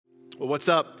Well, what's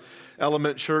up,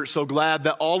 Element Church? So glad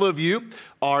that all of you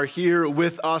are here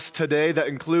with us today. That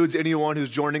includes anyone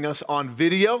who's joining us on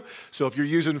video. So if you're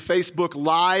using Facebook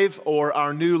Live or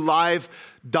our new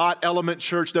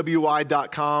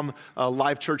live.elementchurchwy.com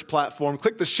live church platform,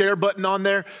 click the share button on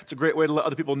there. It's a great way to let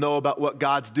other people know about what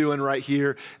God's doing right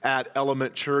here at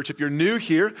Element Church. If you're new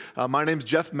here, my name's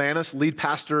Jeff Manis, lead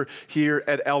pastor here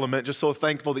at Element. Just so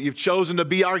thankful that you've chosen to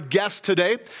be our guest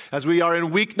today as we are in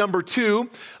week number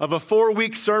 2 of a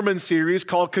 4-week sermon series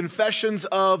called Confessions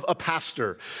of a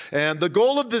Pastor. And the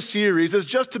goal of this series is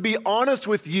just to be honest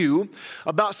with you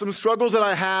about some struggles that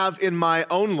I have in my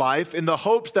own life in the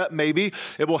hopes that maybe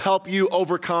it will help you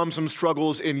overcome some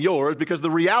struggles in yours, because the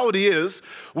reality is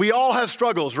we all have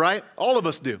struggles, right? All of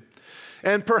us do.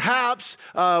 And perhaps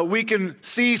we can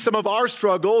see some of our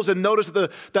struggles and notice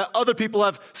that other people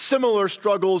have similar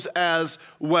struggles as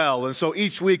well. And so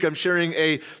each week I'm sharing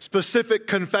a specific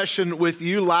confession with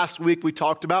you. Last week we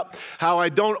talked about how I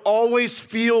don't always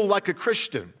feel like a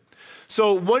Christian.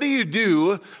 So what do you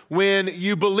do when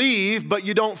you believe but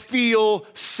you don't feel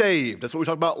saved? That's what we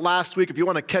talked about last week. If you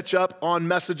want to catch up on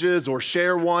messages or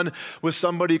share one with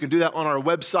somebody, you can do that on our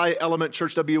website,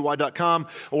 elementchurchwy.com,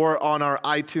 or on our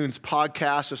iTunes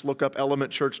podcast. Just look up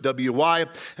Element Church WY,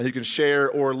 and you can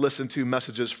share or listen to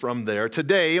messages from there.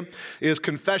 Today is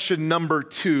confession number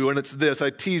 2, and it's this.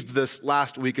 I teased this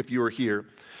last week if you were here.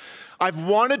 I've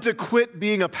wanted to quit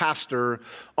being a pastor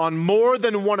on more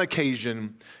than one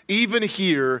occasion, even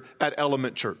here at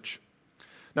Element Church.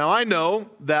 Now, I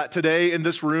know that today in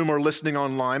this room or listening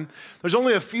online, there's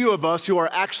only a few of us who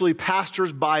are actually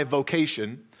pastors by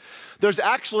vocation. There's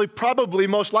actually probably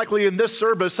most likely in this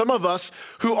service some of us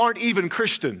who aren't even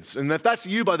Christians. And if that's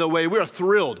you, by the way, we are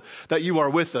thrilled that you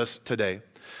are with us today.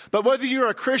 But whether you're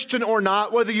a Christian or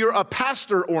not, whether you're a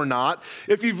pastor or not,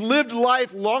 if you've lived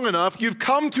life long enough, you've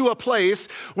come to a place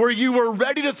where you were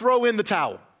ready to throw in the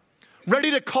towel, ready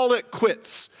to call it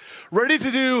quits, ready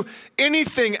to do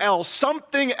anything else,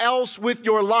 something else with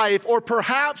your life, or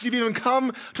perhaps you've even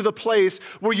come to the place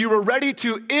where you were ready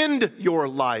to end your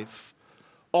life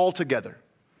altogether.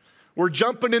 We're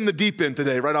jumping in the deep end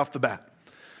today, right off the bat.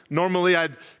 Normally,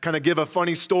 I'd kind of give a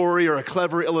funny story or a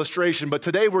clever illustration, but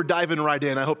today we're diving right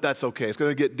in. I hope that's okay. It's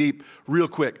going to get deep real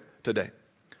quick today.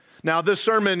 Now, this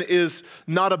sermon is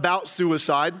not about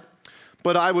suicide,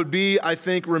 but I would be, I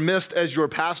think, remiss as your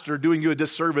pastor doing you a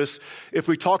disservice if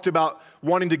we talked about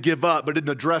wanting to give up, but didn't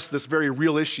address this very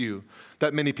real issue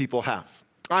that many people have.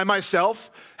 I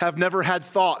myself have never had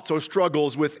thoughts or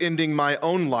struggles with ending my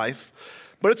own life,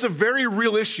 but it's a very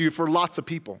real issue for lots of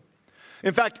people.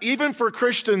 In fact, even for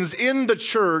Christians in the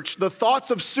church, the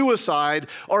thoughts of suicide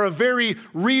are a very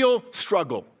real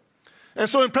struggle. And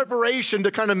so in preparation to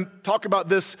kind of talk about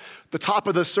this, the top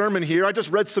of the sermon here, I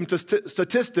just read some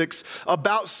statistics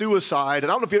about suicide.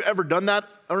 And I don't know if you've ever done that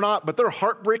or not, but they're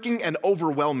heartbreaking and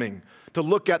overwhelming to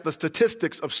look at the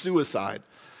statistics of suicide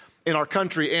in our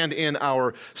country and in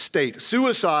our state.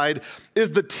 Suicide is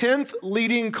the 10th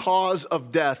leading cause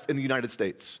of death in the United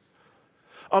States.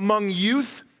 Among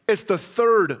youth, it's the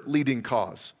 3rd leading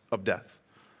cause of death.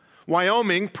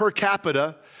 Wyoming, per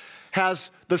capita,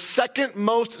 has the 2nd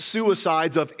most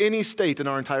suicides of any state in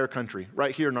our entire country,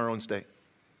 right here in our own state.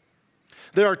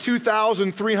 There are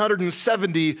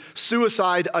 2,370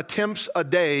 suicide attempts a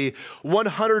day.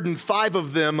 105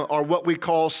 of them are what we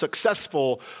call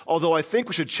successful, although I think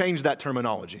we should change that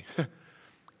terminology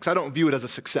because I don't view it as a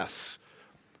success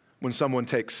when someone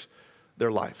takes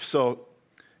their life. So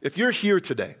if you're here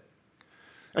today,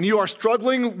 and you are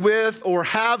struggling with or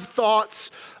have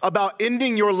thoughts about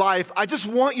ending your life, I just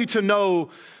want you to know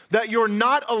that you're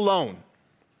not alone.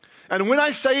 And when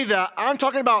I say that, I'm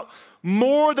talking about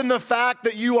more than the fact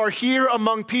that you are here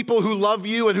among people who love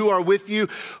you and who are with you,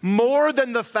 more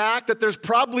than the fact that there's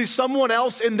probably someone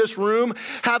else in this room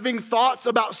having thoughts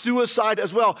about suicide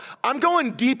as well. I'm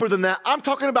going deeper than that. I'm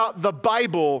talking about the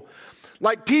Bible,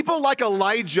 like people like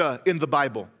Elijah in the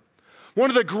Bible. One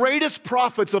of the greatest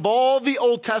prophets of all the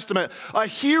Old Testament, a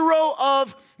hero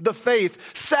of the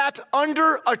faith, sat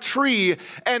under a tree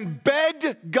and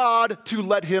begged God to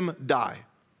let him die.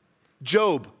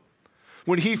 Job,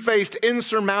 when he faced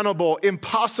insurmountable,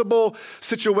 impossible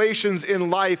situations in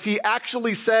life, he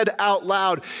actually said out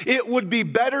loud, "It would be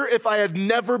better if I had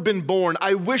never been born.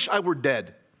 I wish I were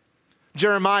dead."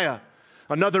 Jeremiah,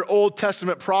 another Old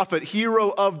Testament prophet,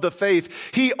 hero of the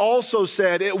faith, he also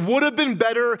said, "It would have been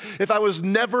better if I was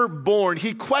never born."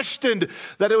 He questioned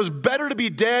that it was better to be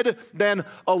dead than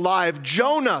alive.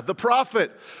 Jonah, the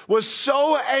prophet, was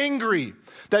so angry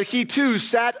that he too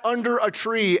sat under a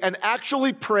tree and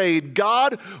actually prayed,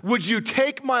 "God, would you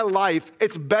take my life?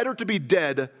 It's better to be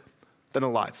dead than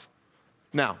alive."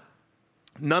 Now,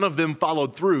 none of them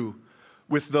followed through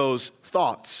with those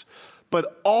thoughts,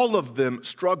 but all of them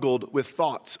struggled with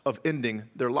thoughts of ending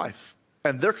their life.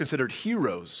 And they're considered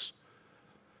heroes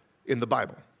in the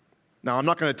Bible. Now, I'm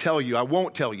not going to tell you, I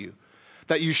won't tell you,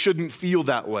 that you shouldn't feel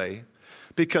that way,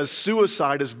 because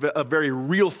suicide is a very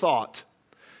real thought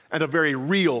and a very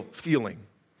real feeling,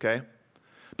 okay?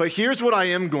 But here's what I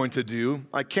am going to do.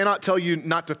 I cannot tell you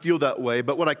not to feel that way,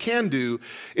 but what I can do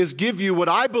is give you what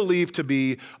I believe to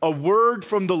be a word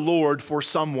from the Lord for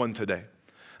someone today.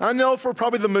 I know for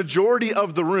probably the majority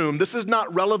of the room, this is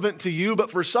not relevant to you, but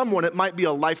for someone, it might be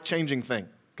a life-changing thing,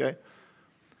 okay?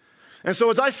 And so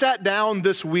as I sat down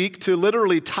this week to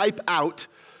literally type out,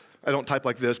 I don't type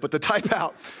like this, but to type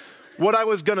out what I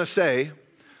was gonna say,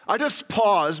 I just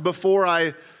paused before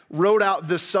I wrote out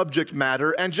this subject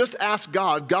matter and just asked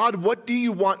God, what do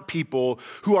you want people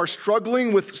who are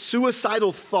struggling with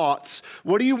suicidal thoughts,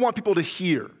 what do you want people to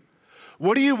hear?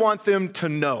 What do you want them to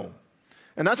know?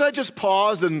 And as I just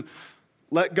paused and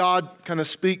let God kind of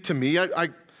speak to me, I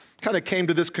kind of came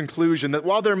to this conclusion that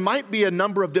while there might be a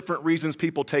number of different reasons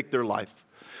people take their life,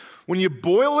 when you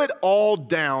boil it all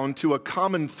down to a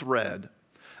common thread,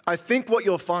 I think what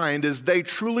you'll find is they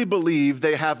truly believe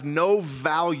they have no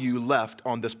value left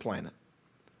on this planet.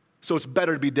 So it's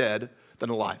better to be dead than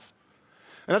alive.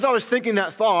 And as I was thinking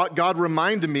that thought, God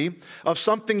reminded me of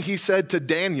something he said to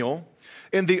Daniel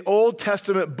in the Old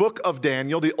Testament book of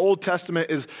Daniel. The Old Testament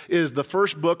is the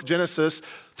first book, Genesis,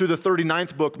 through the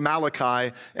 39th book,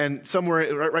 Malachi, and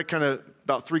somewhere right kind of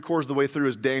about 3/4 of the way through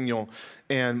is Daniel.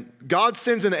 And God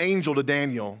sends an angel to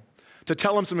Daniel to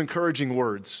tell him some encouraging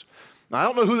words. Now, I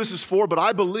don't know who this is for, but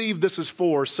I believe this is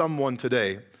for someone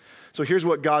today. So here's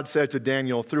what God said to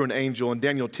Daniel through an angel in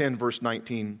Daniel 10, verse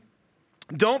 19.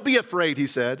 "Don't be afraid," he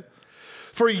said,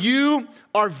 "for you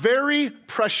are very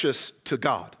precious to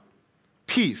God.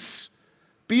 Peace,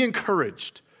 be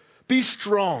encouraged, be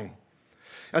strong."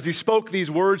 As he spoke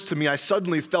these words to me, I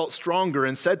suddenly felt stronger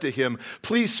and said to him,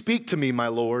 "Please speak to me, my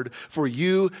Lord, for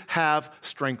you have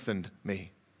strengthened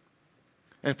me."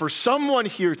 And for someone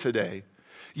here today,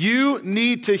 you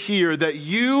need to hear that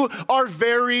you are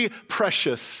very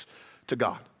precious to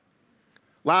God.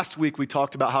 Last week we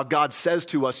talked about how God says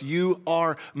to us, "You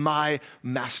are my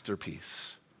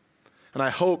masterpiece." And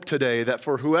I hope today that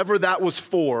for whoever that was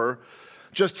for,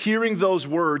 just hearing those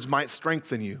words might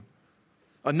strengthen you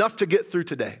enough to get through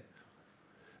today.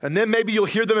 And then maybe you'll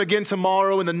hear them again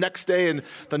tomorrow and the next day and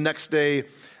the next day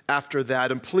after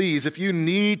that. And please, if you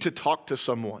need to talk to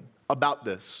someone about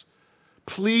this,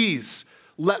 please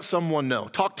let someone know.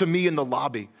 Talk to me in the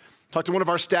lobby. Talk to one of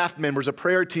our staff members, a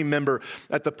prayer team member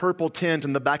at the purple tent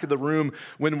in the back of the room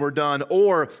when we're done.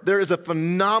 Or there is a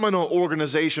phenomenal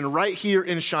organization right here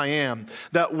in Cheyenne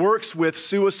that works with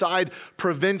suicide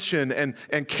prevention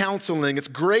and counseling. It's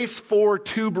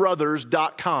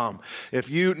grace42brothers.com. If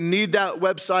you need that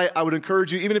website, I would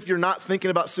encourage you, even if you're not thinking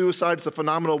about suicide, it's a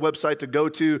phenomenal website to go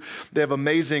to. They have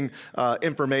amazing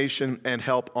information and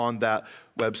help on that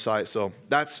website. So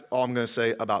that's all I'm going to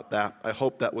say about that. I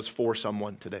hope that was for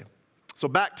someone today. So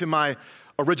back to my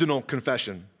original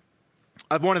confession.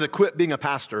 I've wanted to quit being a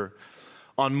pastor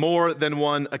on more than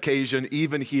one occasion,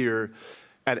 even here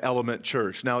at Element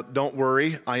Church. Now, don't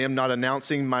worry, I am not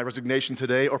announcing my resignation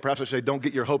today, or perhaps I should say, don't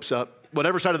get your hopes up.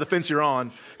 Whatever side of the fence you're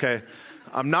on, okay?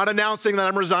 I'm not announcing that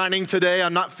I'm resigning today.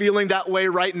 I'm not feeling that way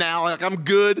right now. Like, I'm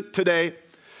good today.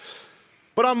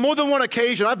 But on more than one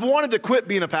occasion, I've wanted to quit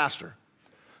being a pastor.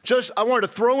 I wanted to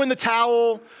throw in the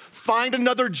towel, find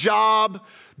another job,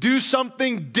 do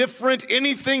something different,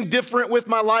 anything different with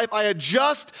my life. I had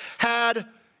just had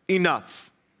enough.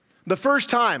 The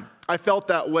first time I felt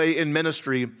that way in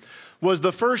ministry was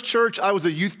the first church I was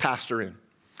a youth pastor in.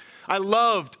 I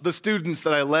loved the students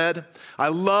that I led. I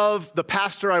loved the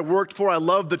pastor I worked for. I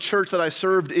loved the church that I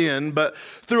served in. But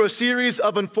through a series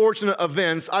of unfortunate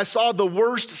events, I saw the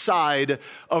worst side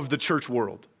of the church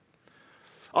world.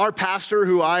 Our pastor,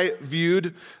 who I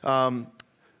viewed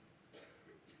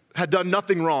had done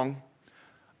nothing wrong,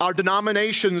 our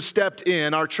denomination stepped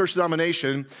in, our church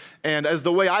denomination, and as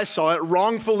the way I saw it,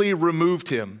 wrongfully removed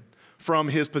him from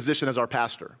his position as our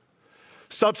pastor.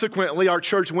 Subsequently, our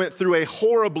church went through a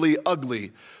horribly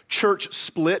ugly church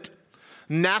split.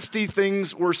 Nasty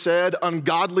things were said,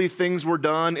 ungodly things were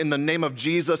done in the name of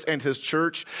Jesus and his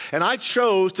church, and I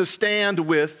chose to stand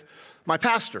with my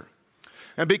pastor.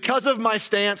 And because of my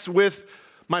stance with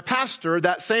my pastor,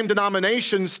 that same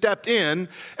denomination stepped in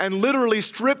and literally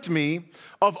stripped me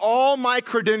of all my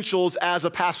credentials as a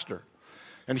pastor.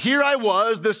 And here I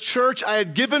was, this church I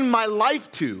had given my life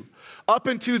to, up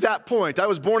until that point, I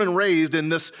was born and raised in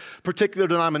this particular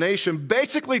denomination,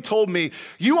 basically told me,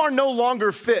 you are no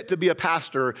longer fit to be a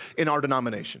pastor in our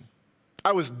denomination.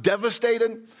 I was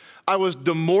devastated. I was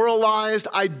demoralized.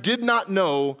 I did not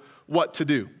know what to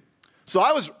do. So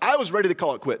I was ready to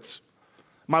call it quits.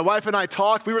 My wife and I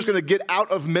talked. We were going to get out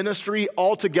of ministry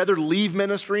altogether, leave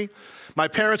ministry. My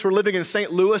parents were living in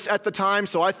St. Louis at the time,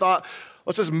 so I thought,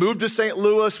 let's just move to St.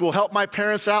 Louis. We'll help my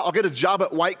parents out. I'll get a job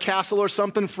at White Castle or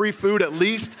something, free food at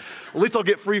least. At least I'll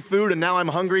get free food, and now I'm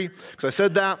hungry because I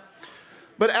said that.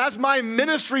 But as my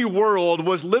ministry world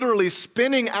was literally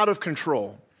spinning out of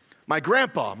control, my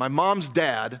grandpa, my mom's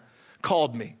dad,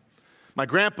 called me. My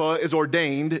grandpa is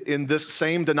ordained in this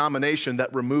same denomination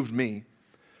that removed me.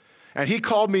 And he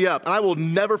called me up, and I will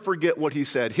never forget what he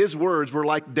said. His words were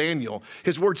like Daniel.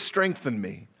 His words strengthened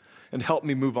me and helped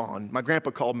me move on. My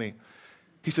grandpa called me.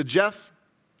 He said, Jeff,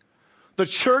 the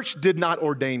church did not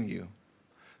ordain you.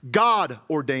 God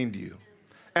ordained you,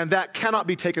 and that cannot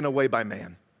be taken away by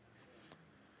man.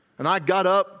 And I got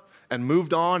up and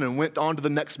moved on and went on to the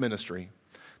next ministry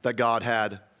that God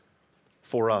had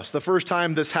for us. The first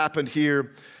time this happened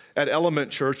here at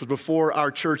Element Church was before our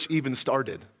church even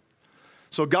started.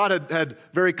 So God had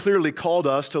very clearly called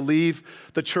us to leave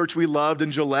the church we loved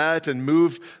in Gillette and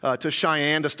move to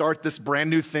Cheyenne to start this brand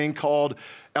new thing called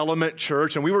Element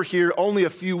Church. And we were here only a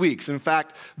few weeks. In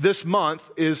fact, this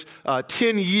month is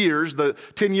 10 years.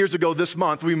 10 years ago this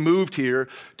month, we moved here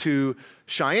to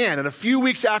Cheyenne. And a few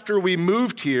weeks after we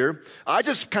moved here, I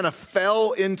just kind of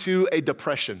fell into a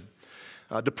depression.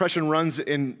 Depression runs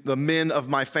in the men of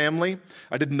my family.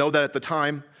 I didn't know that at the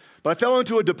time, but I fell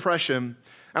into a depression.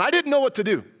 And I didn't know what to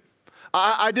do.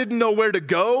 I didn't know where to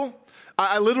go.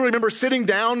 I literally remember sitting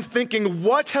down thinking,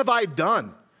 what have I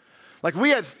done? Like,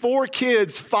 we had 4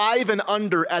 kids, 5 and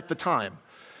under at the time.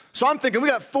 So I'm thinking, we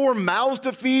got 4 mouths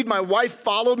to feed. My wife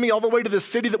followed me all the way to the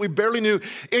city that we barely knew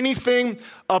anything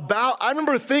about. I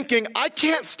remember thinking, I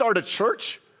can't start a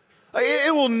church.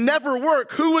 It will never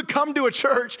work. Who would come to a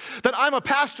church that I'm a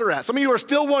pastor at? Some of you are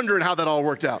still wondering how that all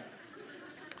worked out.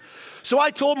 So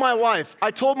I told my wife,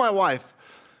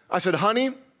 I said,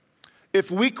 honey,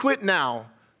 if we quit now,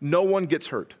 no one gets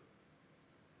hurt.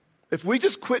 If we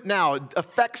just quit now, it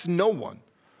affects no one.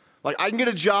 Like, I can get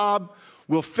a job,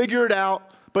 we'll figure it out,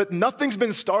 but nothing's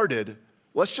been started.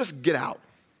 Let's just get out.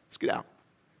 Let's get out.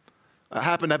 I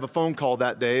happened to have a phone call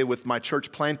that day with my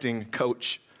church planting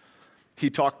coach. He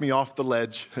talked me off the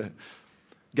ledge,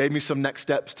 gave me some next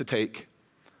steps to take,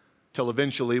 till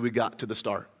eventually we got to the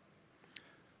start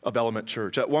of Element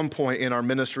Church. At one point in our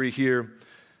ministry here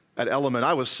at Element,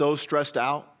 I was so stressed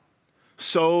out,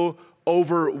 so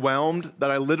overwhelmed that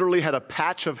I literally had a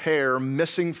patch of hair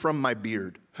missing from my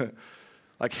beard.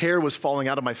 Like, hair was falling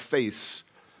out of my face.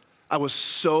 I was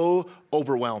so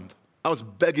overwhelmed. I was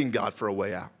begging God for a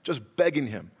way out, just begging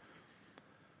him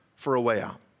for a way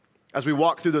out. As we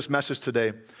walk through this message today,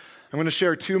 I'm going to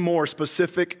share 2 more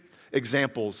specific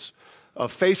examples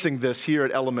of facing this here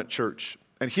at Element Church.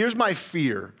 And here's my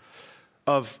fear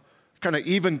of kind of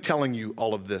even telling you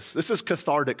all of this. This is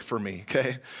cathartic for me,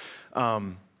 okay?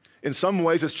 In some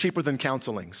ways, it's cheaper than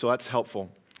counseling, so that's helpful.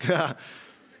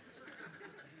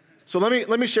 So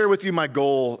let me share with you my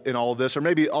goal in all of this, or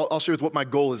maybe I'll share with what my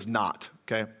goal is not,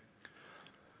 okay?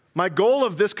 My goal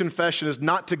of this confession is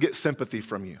not to get sympathy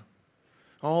from you.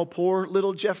 Oh, poor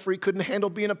little Jeffrey couldn't handle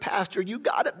being a pastor. You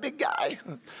got it, big guy.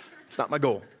 It's not my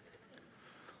goal.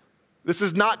 This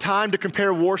is not time to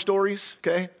compare war stories,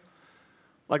 okay?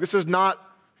 Like, this is not,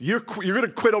 you're going to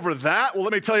quit over that? Well,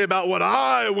 let me tell you about what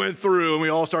I went through, and we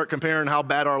all start comparing how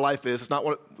bad our life is. It's not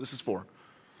what this is for.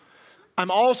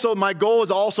 My goal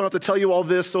is also not to tell you all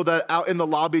this so that out in the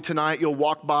lobby tonight, you'll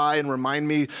walk by and remind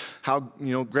me how,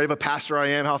 great of a pastor I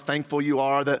am, how thankful you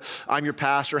are that I'm your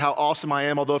pastor, how awesome I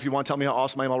am. Although if you want to tell me how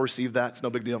awesome I am, I'll receive that. It's no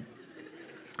big deal.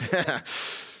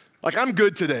 Like, I'm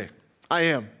good today. I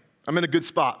am. I'm in a good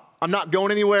spot. I'm not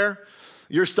going anywhere.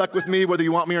 You're stuck with me whether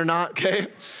you want me or not, okay?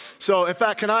 So, in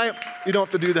fact, you don't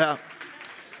have to do that.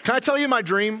 Can I tell you my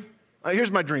dream?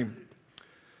 Here's my dream.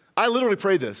 I literally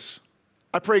pray this.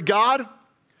 I pray, God,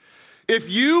 if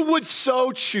you would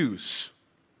so choose,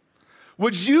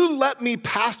 would you let me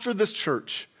pastor this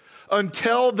church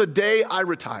until the day I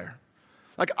retire?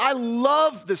 Like, I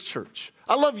love this church.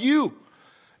 I love you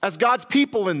as God's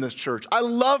people in this church. I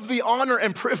love the honor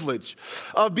and privilege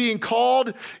of being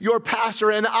called your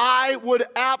pastor, and I would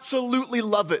absolutely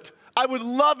love it. I would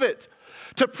love it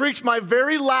to preach my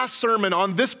very last sermon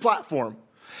on this platform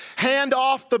hand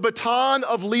off the baton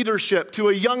of leadership to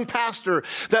a young pastor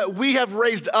that we have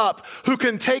raised up who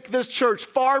can take this church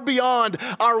far beyond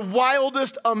our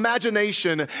wildest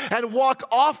imagination and walk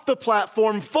off the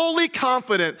platform fully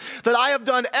confident that I have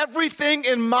done everything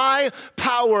in my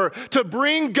power to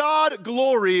bring God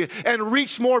glory and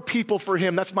reach more people for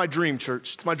him. That's my dream,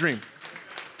 church. It's my dream.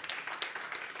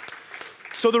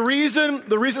 So the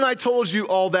reason I told you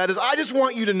all that is I just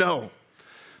want you to know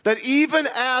that even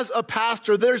as a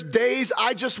pastor, there's days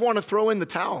I just want to throw in the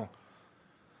towel.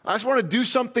 I just want to do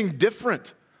something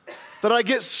different. That I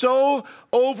get so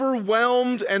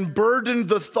overwhelmed and burdened,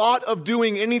 the thought of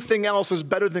doing anything else is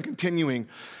better than continuing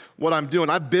what I'm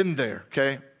doing. I've been there,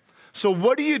 okay? So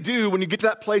what do you do when you get to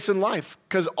that place in life?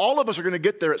 Because all of us are going to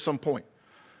get there at some point.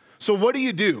 So what do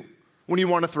you do when you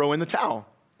want to throw in the towel?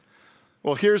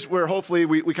 Well, here's where hopefully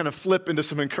we kind of flip into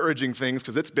some encouraging things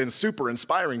because it's been super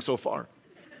inspiring so far.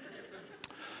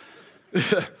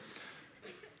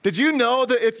 Did you know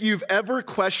that if you've ever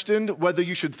questioned whether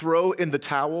you should throw in the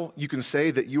towel, you can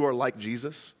say that you are like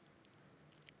Jesus?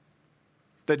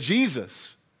 That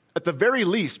Jesus, at the very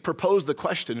least, proposed the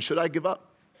question, should I give up?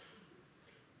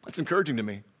 That's encouraging to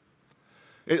me.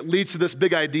 It leads to this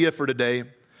big idea for today.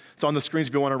 It's on the screens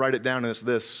if you want to write it down, and it's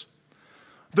this.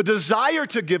 The desire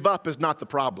to give up is not the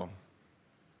problem.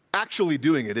 Actually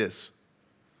doing it is.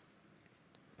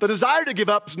 The desire to give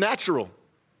up is natural.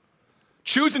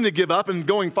 Choosing to give up and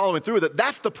following through with it,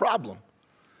 that's the problem.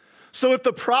 So if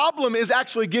the problem is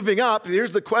actually giving up,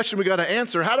 here's the question we got to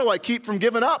answer. How do I keep from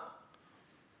giving up?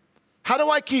 How do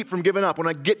I keep from giving up when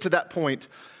I get to that point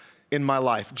in my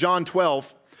life? John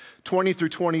 12, 20 through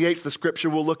 28 is the scripture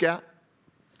we'll look at.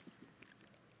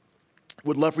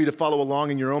 Would love for you to follow along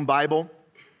in your own Bible.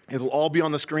 It'll all be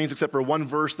on the screens except for one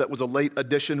verse that was a late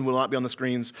addition will not be on the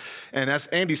screens. And as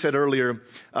Andy said earlier,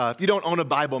 if you don't own a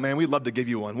Bible, man, we'd love to give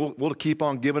you one. We'll keep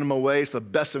on giving them away. It's the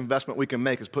best investment we can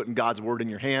make is putting God's word in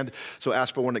your hand. So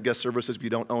ask for one at guest services. If you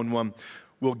don't own one,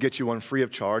 we'll get you one free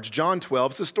of charge. John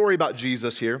 12, it's a story about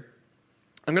Jesus here.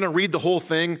 I'm going to read the whole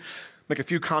thing, make a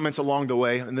few comments along the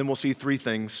way, and then we'll see three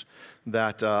things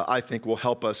that I think will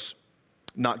help us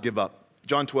not give up.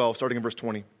 John 12, starting in verse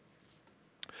 20.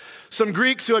 Some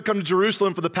Greeks who had come to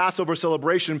Jerusalem for the Passover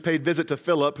celebration paid visit to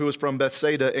Philip, who was from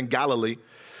Bethsaida in Galilee.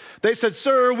 They said,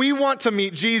 "Sir, we want to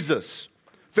meet Jesus."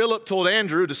 Philip told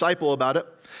Andrew, a disciple, about it,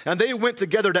 and they went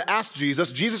together to ask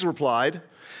Jesus. Jesus replied,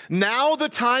 "Now the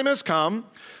time has come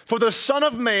for the Son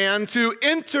of Man to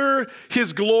enter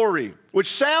his glory," which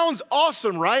sounds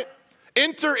awesome, right?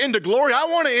 Enter into glory. I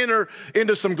want to enter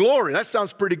into some glory. That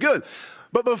sounds pretty good.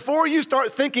 But before you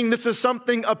start thinking this is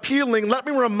something appealing, let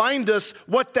me remind us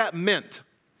what that meant.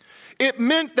 It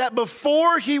meant that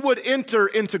before he would enter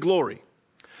into glory,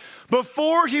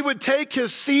 before he would take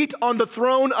his seat on the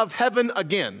throne of heaven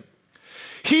again,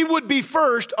 he would be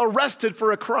first arrested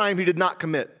for a crime he did not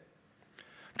commit,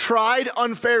 tried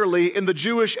unfairly in the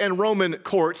Jewish and Roman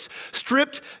courts,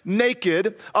 stripped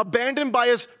naked, abandoned by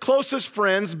his closest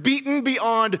friends, beaten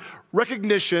beyond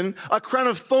recognition, a crown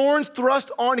of thorns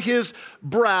thrust on his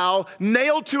brow,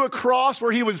 nailed to a cross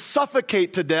where he would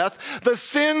suffocate to death. The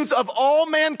sins of all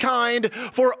mankind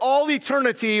for all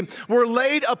eternity were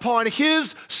laid upon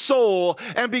his soul,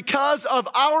 and because of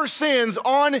our sins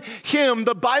on him,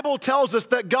 the Bible tells us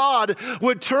that God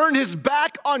would turn his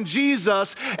back on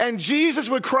Jesus, and Jesus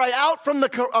would cry out from the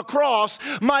cross,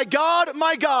 my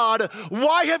God,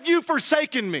 why have you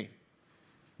forsaken me?"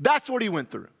 That's what he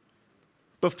went through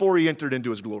before he entered into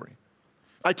his glory.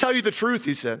 "I tell you the truth,"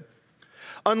 he said,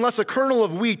 "unless a kernel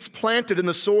of wheat's planted in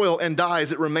the soil and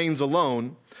dies, it remains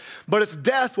alone. But its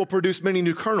death will produce many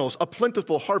new kernels, a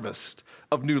plentiful harvest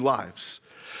of new lives.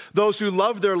 Those who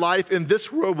love their life in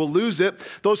this world will lose it.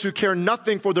 Those who care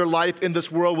nothing for their life in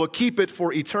this world will keep it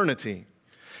for eternity.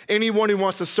 Anyone who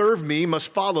wants to serve me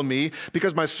must follow me,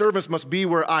 because my servants must be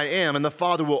where I am, and the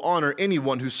Father will honor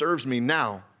anyone who serves me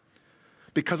now.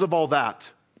 Because of all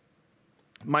that,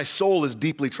 my soul is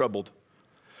deeply troubled.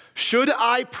 Should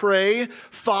I pray,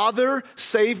 Father,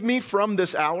 save me from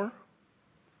this hour?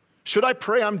 Should I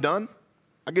pray I'm done?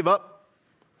 I give up,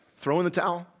 throw in the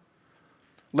towel?"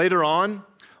 Later on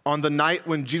the night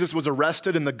when Jesus was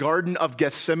arrested in the Garden of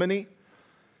Gethsemane,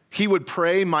 he would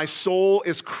pray, "My soul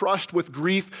is crushed with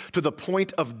grief to the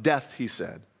point of death," he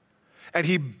said. And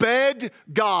he begged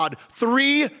God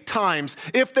 3 times,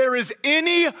 if there is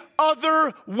any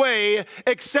other way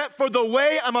except for the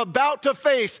way I'm about to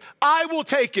face, I will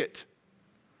take it,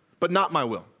 but not my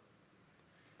will.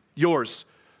 Yours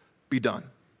be done.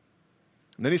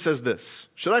 And then he says this,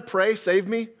 "Should I pray, save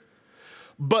me?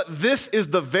 But this is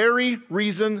the very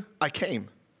reason I came.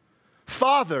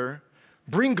 Father,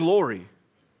 bring glory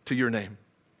to your name."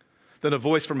 Then a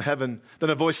voice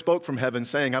spoke from heaven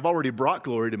saying, I've already brought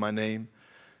glory to my name,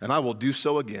 and I will do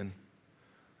so again.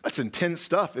 That's intense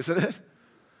stuff, isn't it?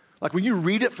 Like when you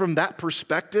read it from that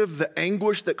perspective, the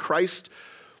anguish that Christ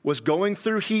was going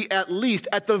through, he at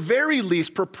the very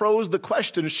least, proposed the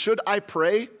question, should I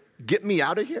pray, get me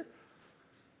out of here?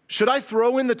 Should I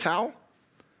throw in the towel?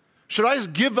 Should I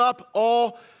just give up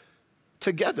all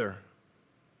together?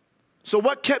 So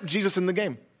what kept Jesus in the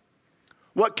game?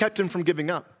 What kept him from giving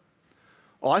up?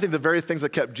 Well, I think the very things that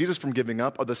kept Jesus from giving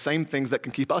up are the same things that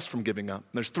can keep us from giving up.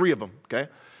 There's 3 of them, okay?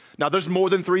 Now, there's more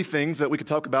than 3 things that we could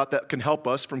talk about that can help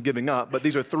us from giving up, but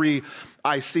these are 3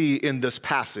 I see in this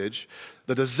passage.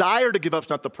 The desire to give up is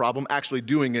not the problem. Actually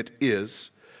doing it is.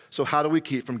 So how do we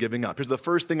keep from giving up? Here's the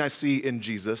first thing I see in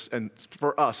Jesus, and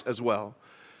for us as well.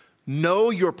 Know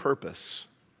your purpose.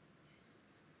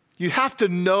 You have to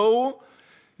know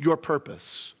your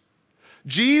purpose.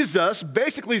 Jesus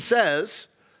basically says,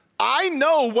 I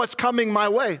know what's coming my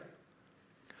way.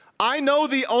 I know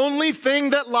the only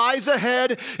thing that lies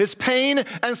ahead is pain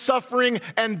and suffering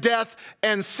and death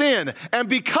and sin. And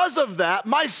because of that,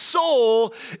 my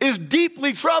soul is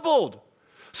deeply troubled.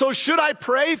 So should I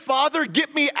pray, Father,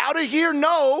 get me out of here?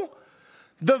 No.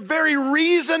 The very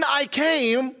reason I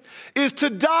came is to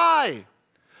die,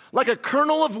 like a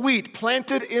kernel of wheat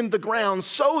planted in the ground,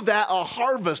 so that a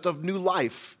harvest of new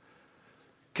life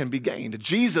can be gained.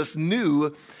 Jesus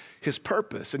knew his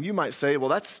purpose. And you might say, well,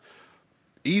 that's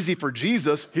easy for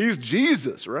Jesus. He's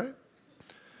Jesus, right?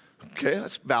 Okay,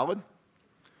 that's valid.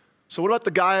 So what about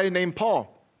the guy named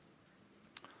Paul?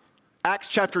 Acts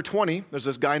chapter 20, there's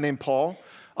this guy named Paul.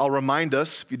 I'll remind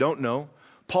us, if you don't know,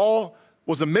 Paul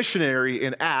was a missionary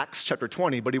in Acts chapter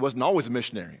 20, but he wasn't always a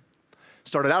missionary.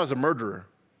 Started out as a murderer,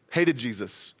 hated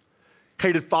Jesus,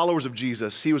 hated followers of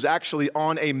Jesus. He was actually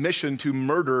on a mission to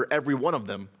murder every one of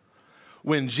them.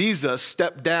 When Jesus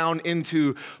stepped down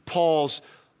into Paul's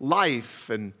life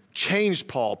and changed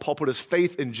Paul put his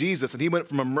faith in Jesus, and he went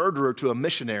from a murderer to a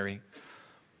missionary.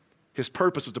 His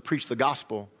purpose was to preach the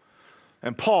gospel.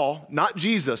 And Paul, not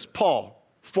Jesus, Paul,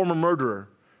 former murderer,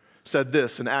 said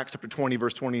this in Acts chapter 20,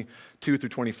 verse 22 through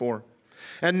 24.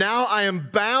 And now I am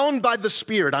bound by the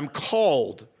Spirit. I'm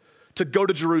called to go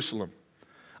to Jerusalem.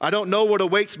 I don't know what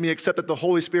awaits me except that the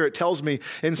Holy Spirit tells me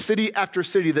in city after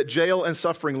city that jail and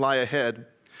suffering lie ahead.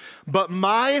 But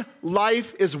my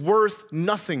life is worth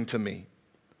nothing to me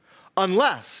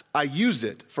unless I use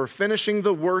it for finishing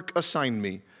the work assigned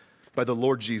me by the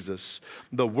Lord Jesus,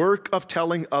 the work of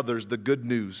telling others the good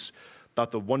news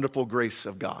about the wonderful grace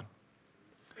of God.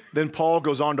 Then Paul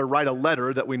goes on to write a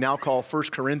letter that we now call 1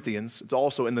 Corinthians. It's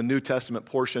also in the New Testament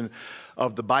portion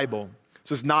of the Bible.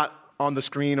 This is not on the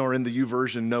screen or in the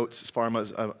YouVersion notes as far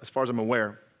as I'm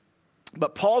aware.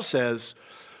 But Paul says,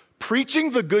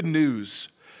 preaching the good news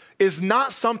is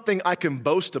not something I can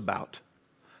boast about.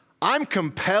 I'm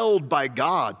compelled by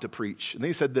God to preach. And then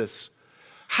he said this,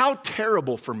 how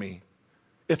terrible for me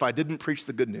if I didn't preach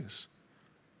the good news.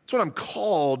 That's what I'm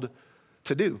called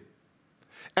to do.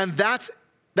 And that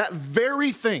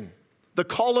very thing, the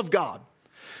call of God,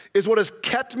 is what has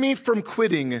kept me from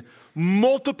quitting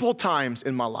multiple times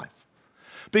in my life.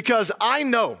 Because I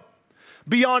know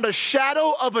beyond a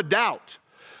shadow of a doubt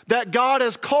that God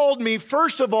has called me,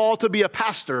 first of all, to be a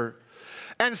pastor,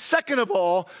 and second of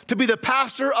all, to be the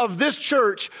pastor of this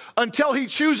church until he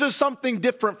chooses something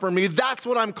different for me. That's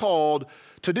what I'm called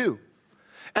to do.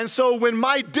 And so when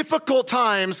my difficult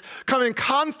times come in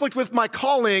conflict with my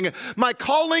calling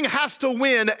has to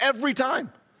win every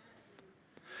time.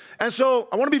 And so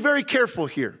I want to be very careful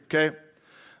here, okay?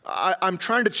 I'm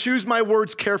trying to choose my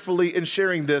words carefully in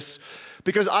sharing this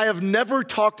because I have never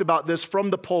talked about this from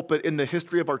the pulpit in the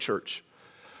history of our church.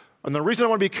 And the reason I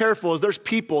want to be careful is there's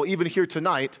people, even here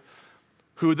tonight,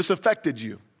 who this affected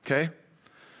you, okay?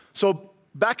 So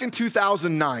back in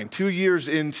 2009, 2 years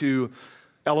into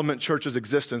Element Church's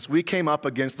existence, we came up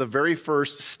against the very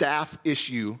first staff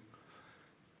issue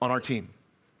on our team.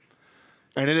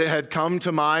 And it had come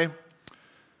to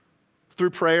through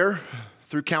prayer,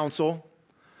 through counsel,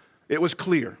 it was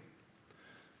clear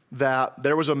that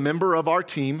there was a member of our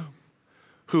team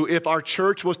who, if our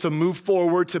church was to move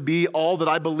forward to be all that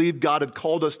I believe God had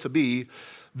called us to be,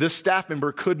 this staff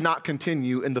member could not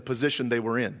continue in the position they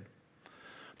were in.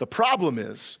 The problem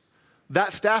is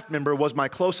that staff member was my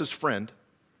closest friend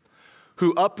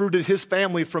who uprooted his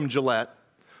family from Gillette,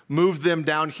 moved them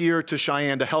down here to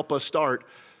Cheyenne to help us start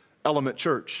Element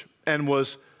Church, and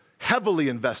was heavily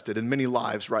invested in many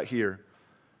lives right here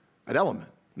at Element.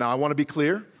 Now, I want to be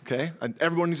clear, okay? And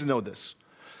everyone needs to know this.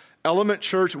 Element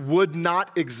Church would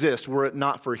not exist were it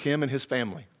not for him and his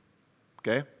family,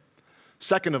 okay?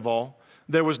 Second of all,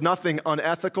 there was nothing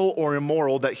unethical or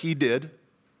immoral that he did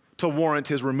to warrant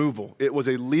his removal. It was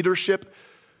a leadership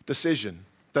decision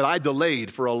that I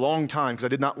delayed for a long time because I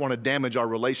did not want to damage our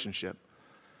relationship.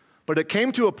 But it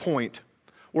came to a point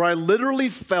where I literally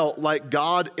felt like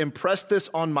God impressed this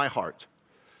on my heart.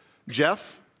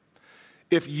 Jeff,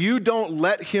 if you don't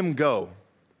let him go,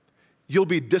 you'll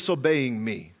be disobeying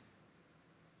me.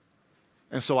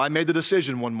 And so I made the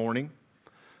decision one morning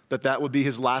that that would be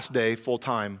his last day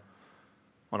full-time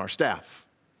on our staff.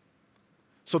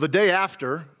 So the day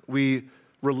after we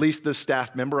released this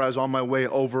staff member, I was on my way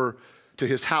over to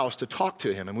his house to talk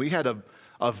to him, and we had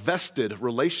a vested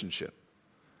relationship.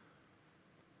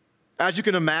 As you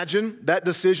can imagine, that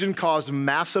decision caused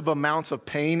massive amounts of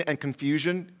pain and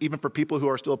confusion, even for people who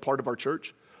are still a part of our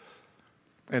church.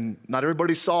 And not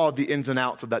everybody saw the ins and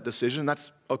outs of that decision.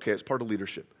 That's okay, it's part of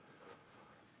leadership.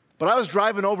 But I was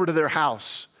driving over to their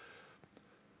house,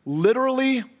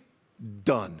 literally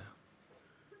done.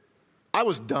 I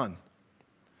was done.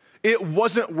 It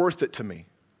wasn't worth it to me.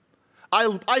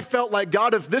 I felt like,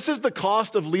 God, if this is the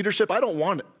cost of leadership, I don't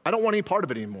want it. I don't want any part of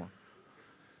it anymore.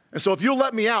 And so if you'll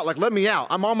let me out, let me out.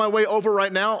 I'm on my way over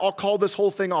right now. I'll call this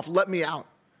whole thing off. Let me out.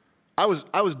 I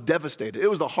was devastated. It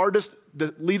was the hardest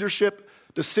leadership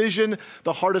decision,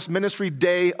 the hardest ministry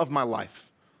day of my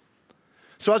life.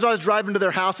 So as I was driving to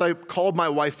their house, I called my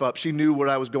wife up. She knew what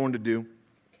I was going to do.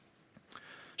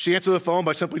 She answered the phone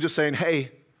by simply just saying,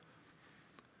 hey.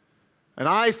 And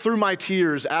I, through my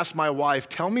tears, asked my wife,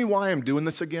 tell me why I'm doing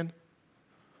this again.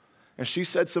 And she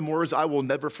said some words I will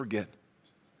never forget.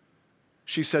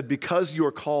 She said, because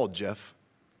you're called, Jeff.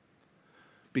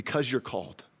 Because you're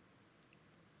called.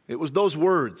 It was those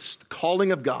words, the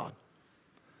calling of God,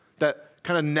 that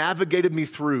kind of navigated me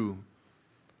through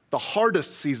the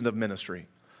hardest season of ministry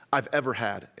I've ever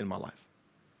had in my life.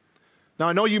 Now,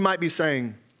 I know you might be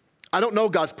saying, I don't know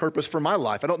God's purpose for my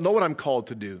life. I don't know what I'm called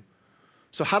to do.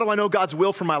 So how do I know God's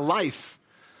will for my life?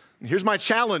 And here's my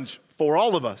challenge for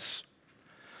all of us.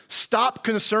 Stop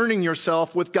concerning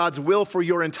yourself with God's will for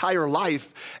your entire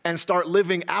life and start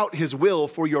living out his will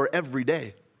for your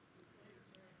everyday.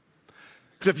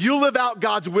 Because if you live out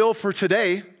God's will for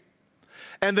today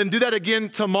and then do that again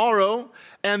tomorrow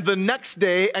and the next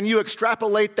day and you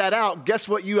extrapolate that out, guess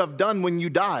what you have done when you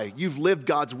die? You've lived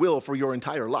God's will for your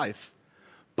entire life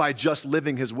by just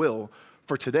living his will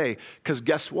for today. Because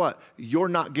guess what? You're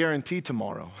not guaranteed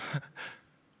tomorrow.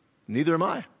 Neither am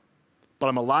I. But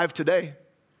I'm alive today.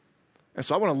 And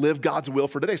so I want to live God's will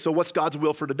for today. So what's God's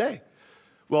will for today?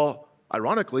 Well,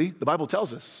 ironically, the Bible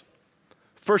tells us.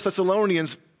 1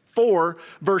 Thessalonians 4,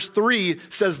 verse 3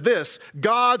 says this,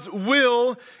 God's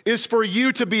will is for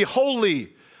you to be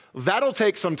holy. That'll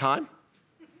take some time,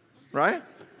 right?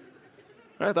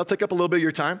 That'll take up a little bit of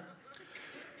your time.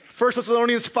 1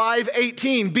 Thessalonians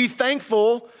 5:18, be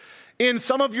thankful in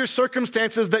some of your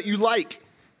circumstances that you like,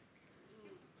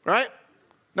 right?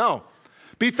 No.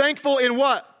 Be thankful in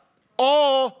what?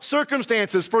 All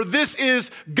circumstances, for this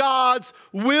is God's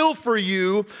will for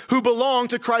you who belong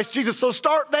to Christ Jesus. So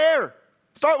start there.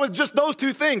 Start with just those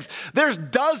two things. There's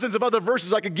dozens of other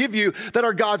verses I could give you that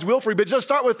are God's will for you, but just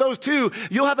start with those two.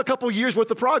 You'll have a couple years worth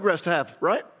of progress to have,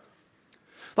 right?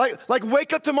 Like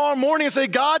wake up tomorrow morning and say,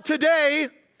 God, today,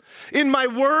 in my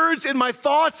words, in my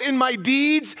thoughts, in my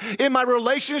deeds, in my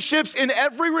relationships, in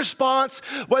every response,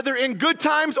 whether in good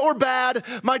times or bad,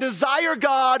 my desire,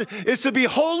 God, is to be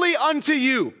holy unto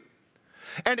you.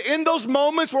 And in those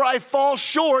moments where I fall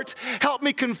short, help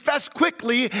me confess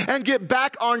quickly and get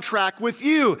back on track with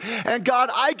you. And God,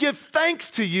 I give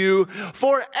thanks to you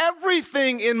for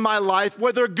everything in my life,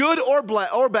 whether good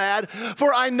or bad,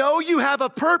 for I know you have a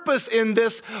purpose in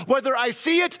this, whether I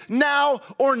see it now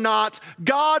or not.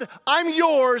 God, I'm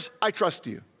yours. I trust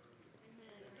you.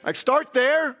 Like start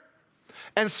there,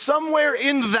 and somewhere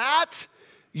in that,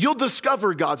 you'll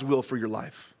discover God's will for your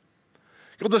life.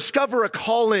 You'll discover a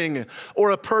calling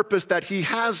or a purpose that he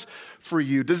has for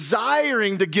you.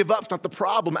 Desiring to give up is not the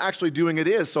problem. Actually doing it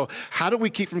is. So how do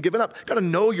we keep from giving up? Got to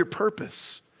know your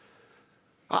purpose.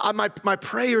 My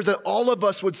prayer is that all of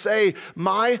us would say,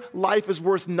 my life is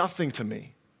worth nothing to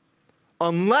me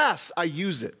unless I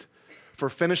use it for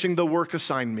finishing the work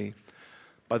assigned me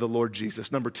by the Lord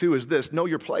Jesus. Number 2 is this, know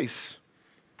your place.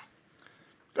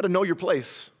 Got to know your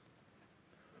place.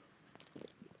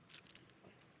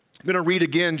 I'm going to read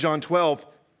again, John 12,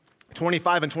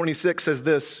 25 and 26 says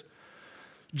this,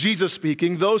 Jesus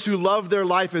speaking, those who love their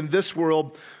life in this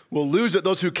world will lose it.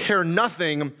 Those who care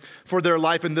nothing for their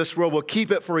life in this world will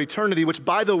keep it for eternity, which,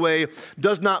 by the way,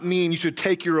 does not mean you should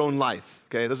take your own life,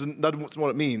 okay? That's what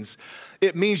it means.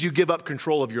 It means you give up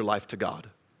control of your life to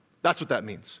God. That's what that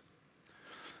means.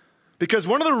 Because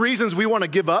one of the reasons we want to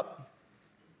give up,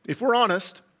 if we're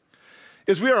honest,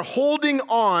 is we are holding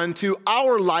on to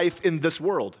our life in this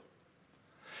world.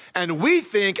 And we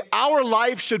think our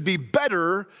life should be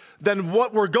better than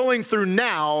what we're going through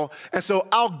now, and so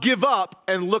I'll give up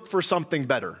and look for something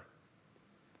better.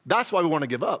 That's why we want to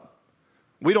give up.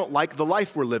 We don't like the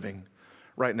life we're living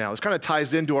right now. This kind of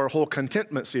ties into our whole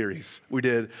contentment series we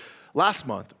did last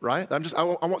month, right? I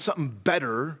want something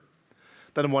better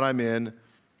than what I'm in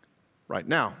right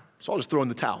now. So I'll just throw in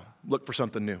the towel, look for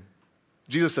something new.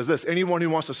 Jesus says this, anyone who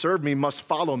wants to serve me must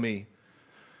follow me.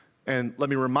 And let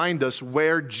me remind us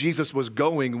where Jesus was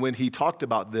going when he talked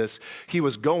about this. He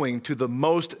was going to the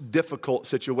most difficult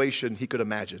situation he could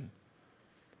imagine.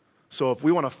 So if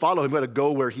we want to follow him, we got to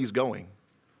go where he's going.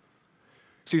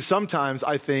 See, sometimes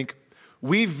I think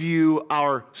we view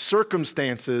our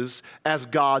circumstances as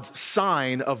God's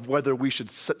sign of whether we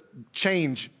should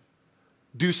change,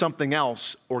 do something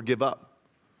else, or give up.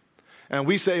 And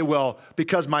we say, well,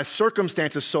 because my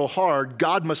circumstance is so hard,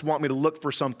 God must want me to look for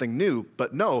something new.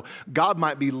 But no, God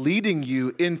might be leading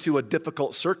you into a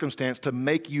difficult circumstance to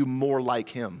make you more like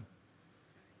him.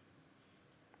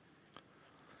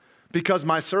 Because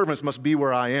my servants must be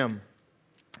where I am,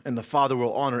 and the Father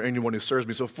will honor anyone who serves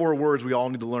me. So 4 words we all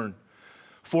need to learn.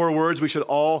 4 words we should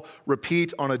all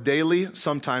repeat on a daily,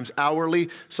 sometimes hourly,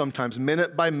 sometimes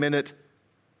minute by minute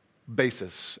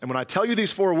basis. And when I tell you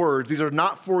these 4 words, these are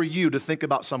not for you to think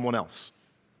about someone else.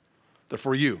 They're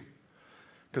for you.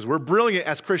 Because we're brilliant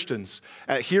as Christians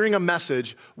at hearing a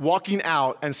message, walking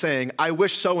out and saying, I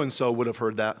wish so-and-so would have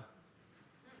heard that.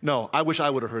 No, I wish I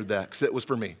would have heard that because it was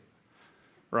for me.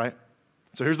 Right?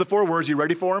 So here's the 4 words. You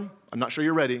ready for them? I'm not sure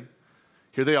you're ready.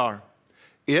 Here they are.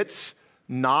 It's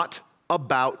not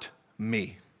about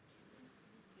me.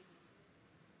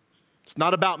 It's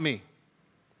not about me.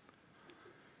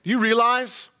 Do you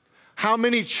realize how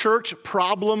many church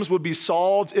problems would be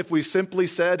solved if we simply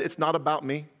said, it's not about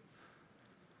me?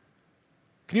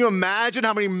 Can you imagine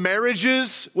how many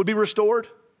marriages would be restored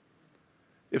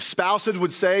if spouses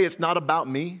would say, it's not about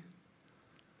me?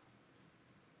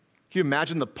 Can you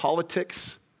imagine the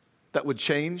politics that would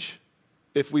change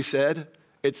if we said,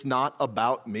 it's not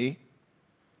about me?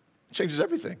 It changes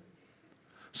everything.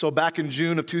 So back in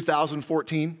June of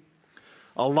 2014,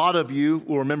 a lot of you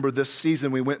will remember this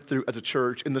season we went through as a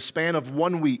church. In the span of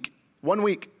 1 week,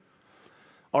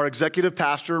 our executive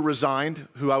pastor resigned,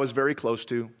 who I was very close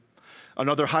to.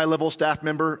 Another high-level staff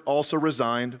member also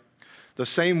resigned. The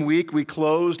same week, we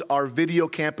closed our video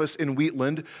campus in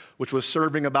Wheatland, which was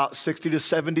serving about 60 to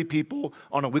 70 people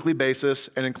on a weekly basis.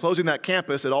 And in closing that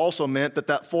campus, it also meant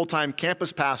that full-time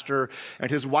campus pastor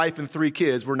and his wife and 3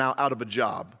 kids were now out of a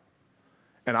job.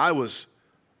 And I was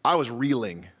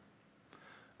reeling.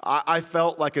 I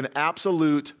felt like an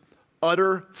absolute,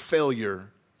 utter failure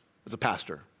as a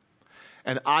pastor.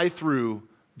 And I threw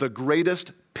the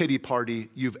greatest pity party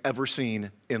you've ever seen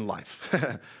in life.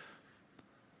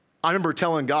 I remember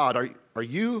telling God, are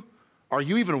you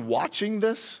even watching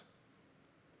this?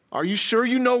 Are you sure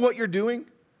you know what you're doing?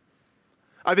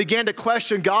 I began to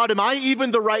question, God, am I even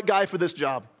the right guy for this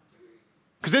job?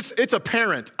 Because it's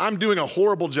apparent I'm doing a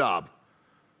horrible job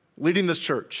leading this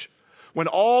church. When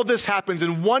all this happens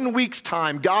in 1 week's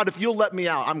time, God, if you'll let me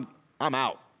out, I'm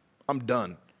out. I'm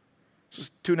done. This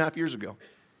was 2.5 years ago.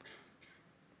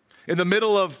 In the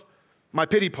middle of my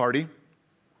pity party,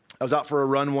 I was out for a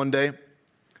run one day,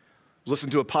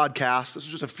 listening to a podcast. This was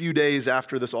just a few days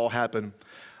after this all happened.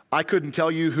 I couldn't tell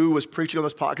you who was preaching on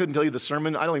this podcast. I couldn't tell you the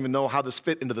sermon. I don't even know how this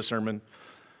fit into the sermon.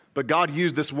 But God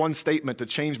used this one statement to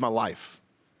change my life.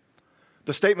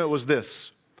 The statement was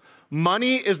this: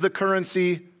 money is the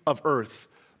currency of earth,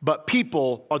 but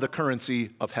people are the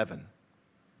currency of heaven.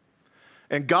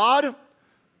 And God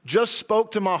just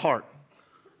spoke to my heart.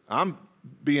 I'm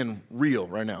being real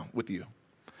right now with you.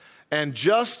 And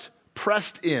just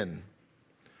pressed in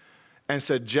and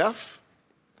said, Jeff,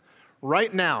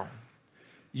 right now,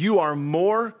 you are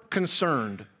more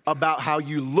concerned about how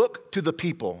you look to the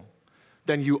people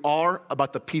than you are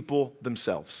about the people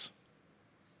themselves.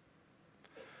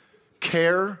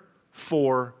 Care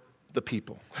for the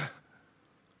people.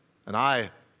 And I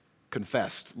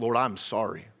confessed, Lord, I'm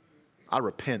sorry. I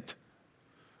repent.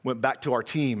 Went back to our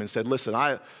team and said, listen,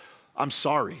 I'm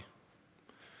sorry.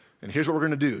 And here's what we're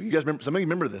going to do. You guys remember, some of you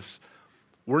remember this.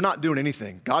 We're not doing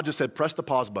anything. God just said, press the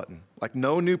pause button. Like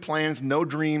no new plans, no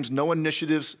dreams, no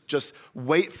initiatives. Just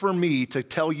wait for me to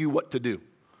tell you what to do.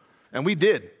 And we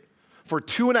did. For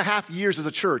 2.5 years as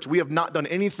a church, we have not done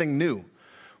anything new.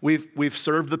 We've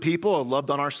served the people and loved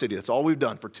on our city. That's all we've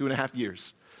done for 2.5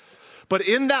 years. But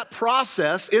in that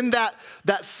process, in that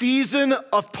season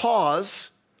of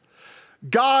pause,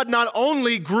 God not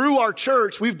only grew our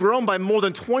church, we've grown by more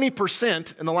than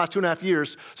 20% in the last 2.5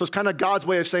 years. So it's kind of God's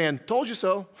way of saying, told you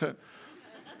so.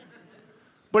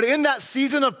 But in that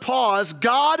season of pause,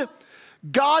 God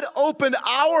opened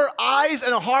our eyes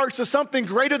and hearts to something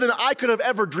greater than I could have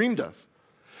ever dreamed of.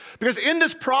 Because in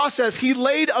this process, he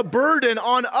laid a burden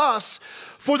on us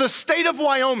for the state of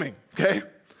Wyoming, okay?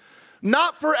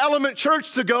 Not for Element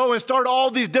Church to go and start all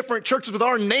these different churches with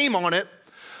our name on it,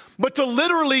 but to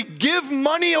literally give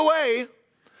money away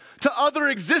to other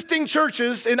existing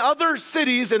churches in other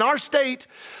cities in our state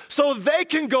so they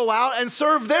can go out and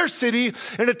serve their city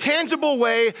in a tangible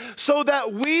way so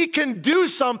that we can do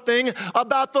something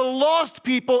about the lost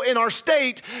people in our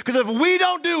state. Because if we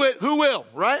don't do it, who will,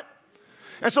 right?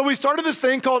 And so we started this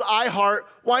thing called iHeart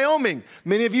Wyoming.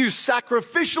 Many of you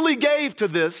sacrificially gave to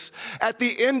this at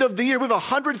the end of the year. We have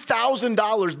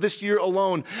 $100,000 this year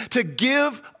alone to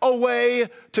give away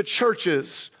to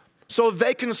churches so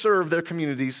they can serve their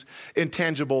communities in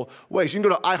tangible ways. You can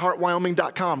go to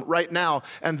iHeartWyoming.com right now,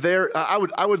 and there, I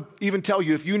would even tell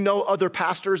you, if you know other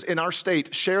pastors in our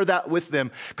state, share that with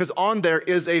them, because on there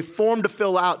is a form to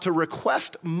fill out to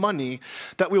request money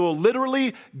that we will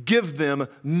literally give them,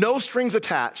 no strings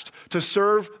attached, to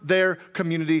serve their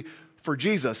community for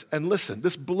Jesus. And listen,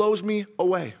 this blows me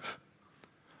away.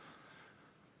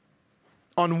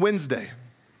 On Wednesday,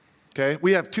 okay,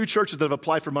 we have 2 churches that have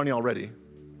applied for money already.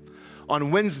 On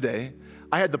Wednesday,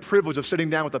 I had the privilege of sitting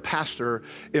down with a pastor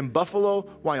in Buffalo,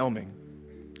 Wyoming.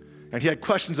 And he had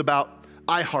questions about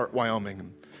iHeart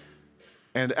Wyoming.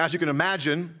 And as you can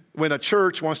imagine, when a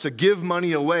church wants to give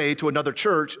money away to another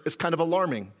church, it's kind of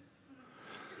alarming.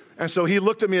 And so he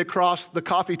looked at me across the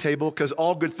coffee table, because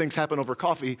all good things happen over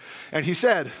coffee, and he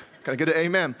said, can I get an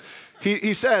amen?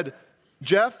 He said,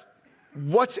 Jeff,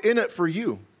 what's in it for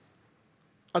you?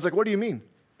 I was like, what do you mean?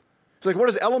 He's like, what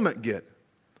does Element get?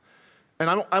 And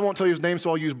I won't tell you his name,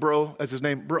 so I'll use bro as his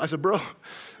name. I said, bro.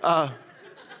 I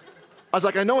was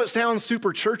like, I know it sounds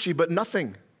super churchy, but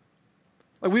nothing.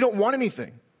 Like, we don't want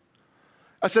anything.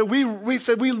 I said, we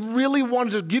really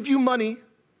wanted to give you money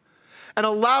and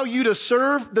allow you to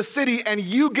serve the city, and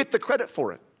you get the credit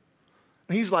for it.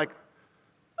 And he's like,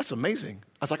 that's amazing.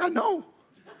 I was like, I know.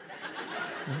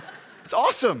 It's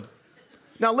awesome.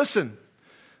 Now listen.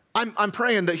 I'm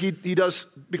praying that he does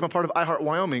become a part of iHeart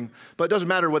Wyoming, but it doesn't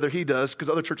matter whether he does, because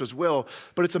other churches will.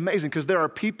 But it's amazing because there are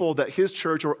people that his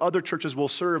church or other churches will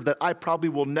serve that I probably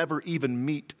will never even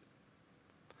meet.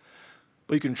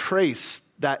 But you can trace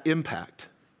that impact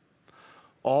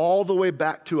all the way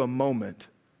back to a moment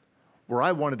where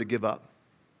I wanted to give up.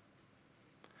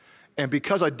 And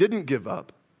because I didn't give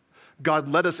up, God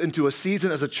led us into a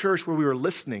season as a church where we were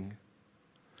listening.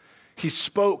 He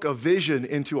spoke a vision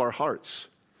into our hearts.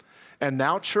 And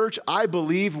now, church, I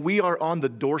believe we are on the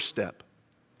doorstep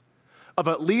of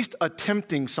at least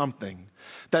attempting something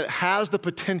that has the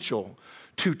potential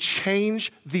to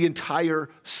change the entire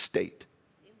state.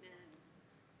 Amen.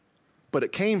 But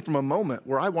it came from a moment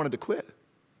where I wanted to quit.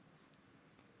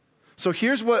 So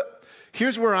here's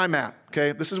where I'm at,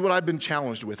 okay? This is what I've been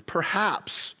challenged with.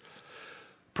 Perhaps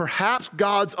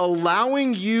God's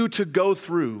allowing you to go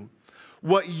through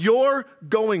what you're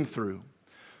going through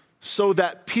so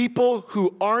that people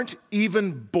who aren't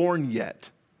even born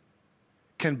yet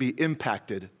can be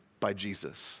impacted by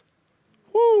Jesus.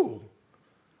 Woo!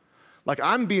 Like,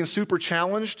 I'm being super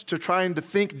challenged to trying to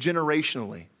think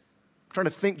generationally.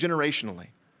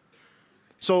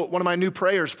 So one of my new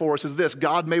prayers for us is this: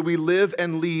 God, may we live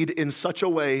and lead in such a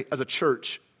way as a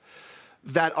church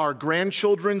that our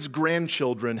grandchildren's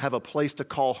grandchildren have a place to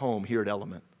call home here at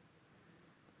Element.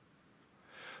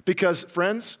 Because,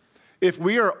 friends, if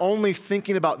we are only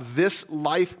thinking about this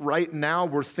life right now,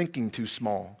 we're thinking too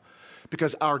small,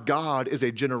 because our God is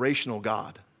a generational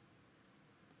God.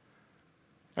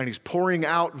 And he's pouring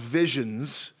out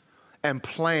visions and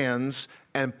plans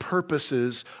and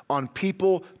purposes on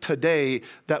people today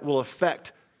that will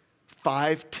affect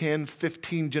 5, 10,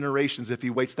 15 generations if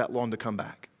he waits that long to come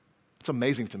back. It's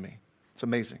amazing to me. It's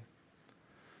amazing.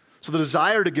 So the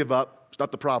desire to give up is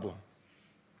not the problem.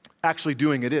 Actually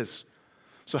doing it is.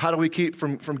 So how do we keep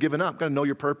from giving up? Got to know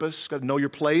your purpose. Got to know your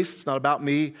place. It's not about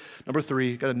me. Number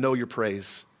 3, got to know your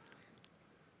praise.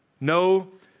 Know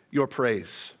your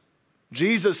praise.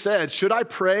 Jesus said, should I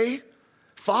pray,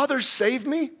 Father, save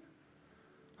me?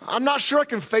 I'm not sure I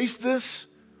can face this.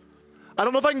 I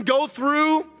don't know if I can go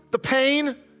through the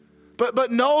pain,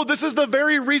 but no, this is the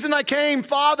very reason I came.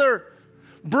 Father,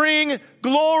 bring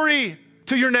glory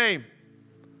to your name.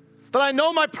 That I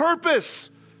know my purpose.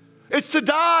 It's to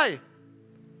die.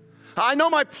 I know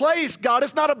my place, God.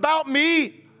 It's not about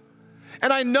me.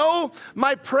 And I know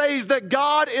my praise that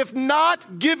God, if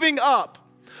not giving up,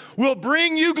 will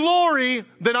bring you glory,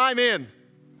 then I'm in.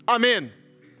 I'm in.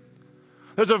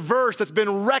 There's a verse that's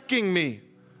been wrecking me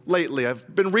lately.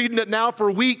 I've been reading it now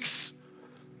for weeks.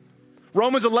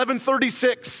 Romans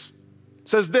 11:36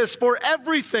 says this, for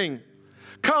everything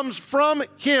comes from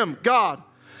him, God,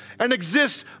 and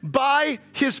exists by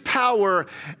his power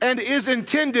and is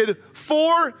intended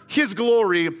for his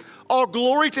glory. All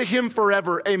glory to him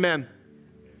forever. Amen.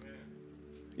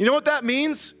 You know what that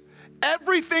means?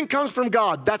 Everything comes from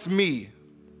God. That's me.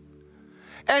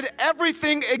 And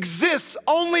everything exists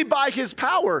only by his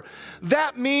power.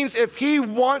 That means if he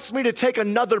wants me to take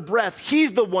another breath,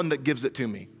 he's the one that gives it to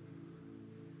me.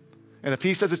 And if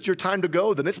he says it's your time to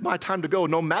go, then it's my time to go,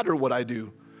 no matter what I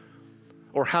do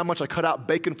or how much I cut out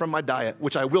bacon from my diet,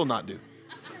 which I will not do.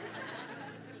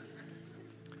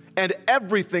 And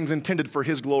everything's intended for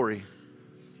his glory,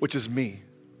 which is me.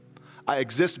 I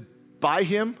exist by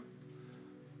him.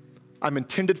 I'm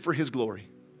intended for his glory.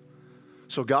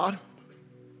 So God,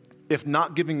 if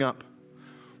not giving up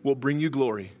will bring you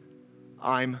glory,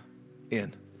 I'm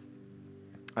in.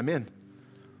 I'm in.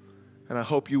 And I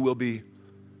hope you will be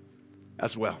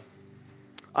as well.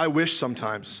 I wish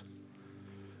sometimes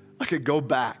I could go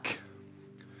back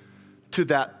to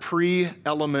that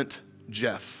pre-Element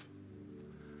Jeff,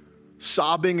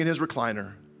 sobbing in his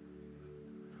recliner,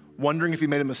 wondering if he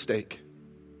made a mistake,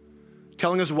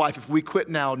 telling his wife, if we quit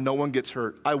now, no one gets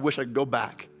hurt. I wish I could go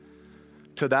back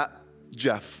to that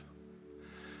Jeff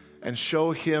and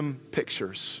show him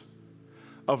pictures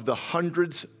of the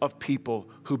hundreds of people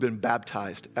who've been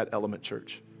baptized at Element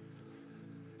Church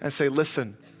and say,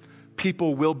 listen,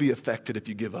 people will be affected if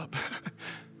you give up.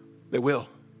 They will.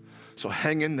 So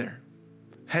hang in there.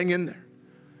 Hang in there.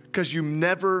 Because you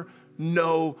never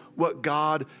know what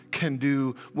God can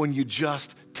do when you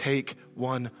just take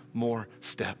one more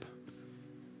step.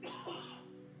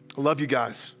 I love you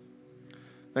guys.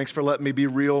 Thanks for letting me be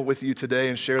real with you today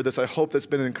and share this. I hope that's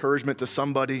been an encouragement to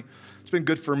somebody. It's been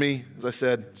good for me. As I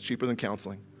said, it's cheaper than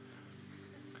counseling.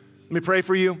 Let me pray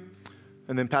for you.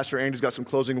 And then Pastor Andrew's got some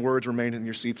closing words. Remain in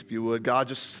your seats if you would. God,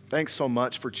 just thanks so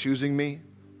much for choosing me.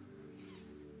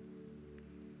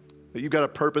 That you've got a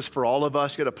purpose for all of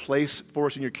us. You've got a place for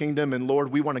us in your kingdom. And Lord,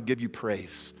 we want to give you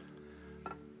praise.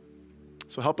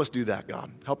 So help us do that,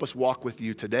 God. Help us walk with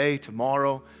you today,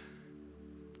 tomorrow,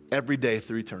 every day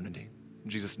through eternity. In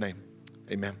Jesus' name,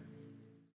 amen.